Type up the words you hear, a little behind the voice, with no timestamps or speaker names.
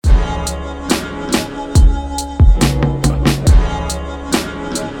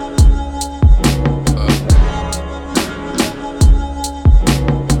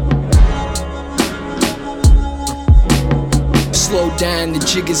down, the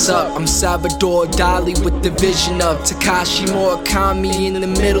jig is up. I'm Salvador Dali with the vision of Takashi Murakami in the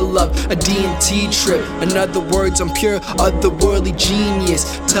middle of a DMT trip. In other words, I'm pure otherworldly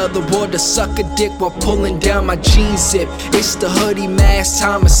genius. Tell the world to suck a dick while pulling down my jean zip. It's the hoodie mask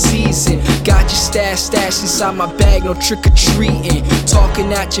time of season. Got your stash inside my bag, no trick-or-treating.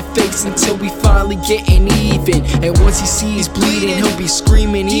 Talking at your face until we finally getting even. And once he sees bleeding, he'll be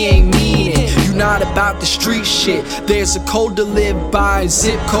screaming he ain't mean it. You not about the street shit. There's a code to live by,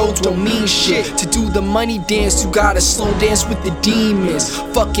 zip codes don't mean shit. To do the money dance, you gotta slow dance with the demons.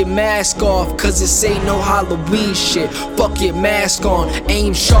 Fuck it, mask off, cause this ain't no Halloween shit. Fuck it, mask on,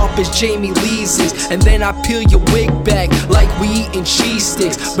 aim sharp as Jamie Lee's is. And then I peel your wig back like we eating cheese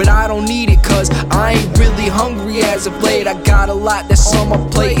sticks. But I don't need it cause I ain't really hungry as of late. I got a lot that's on my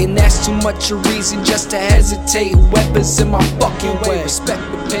plate, and that's too much a reason just to hesitate. Whoever's in my fucking way, respect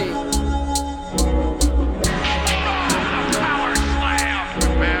the pay.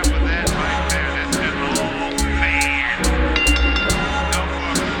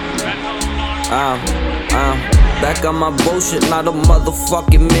 Back on my bullshit, not a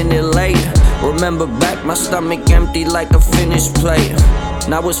motherfucking minute late. Remember back, my stomach empty like a finished plate.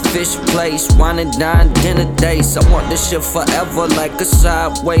 Now it's fish place, wine and dine, dinner dates. I want this shit forever like a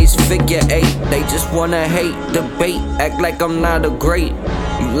sideways figure eight. They just wanna hate, debate, act like I'm not a great.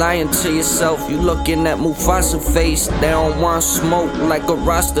 You lying to yourself, you looking at Mufasa face. They don't want smoke like a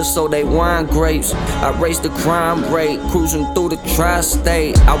roster, so they wine grapes. I raised the crime rate, cruising through the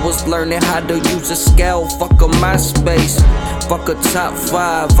tri-state. I was learning how to use a scale, fuck a MySpace. Fuck a top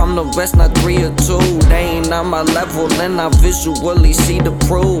 5, I'm the best, not 3 or 2. They ain't on my level and I visually see the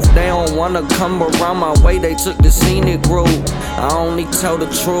proof. They don't wanna come around my way, they took the scenic route. I only tell the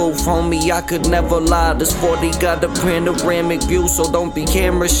truth, homie, I could never lie. This 40 got the panoramic view, so don't be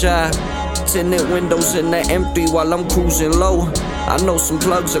camera shy. Tinted windows in the empty while I'm cruising low. I know some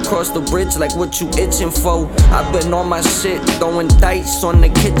plugs across the bridge, like what you itching for. I've been on my shit, throwing dice on the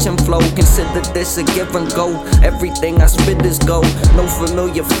kitchen floor. Consider this a give and go, everything I spit is gold. No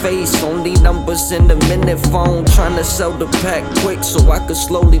familiar face, only numbers in the minute phone. Trying to sell the pack quick so I could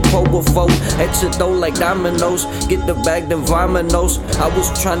slowly pull a vote. At your dough like dominoes, get the bag then vominos. I was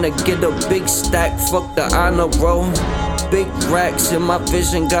trying to get a big stack, fuck the honor roll. Big racks in my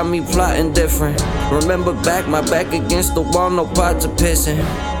vision got me plotting different. Remember back, my back against the wall, no pots of pissing.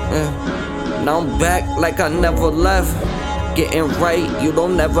 Now I'm back like I never left. Getting right, you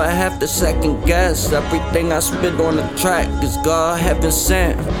don't ever have to second guess. Everything I spit on the track is God heaven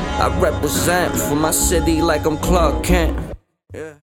sent. I represent for my city like I'm Clark Kent.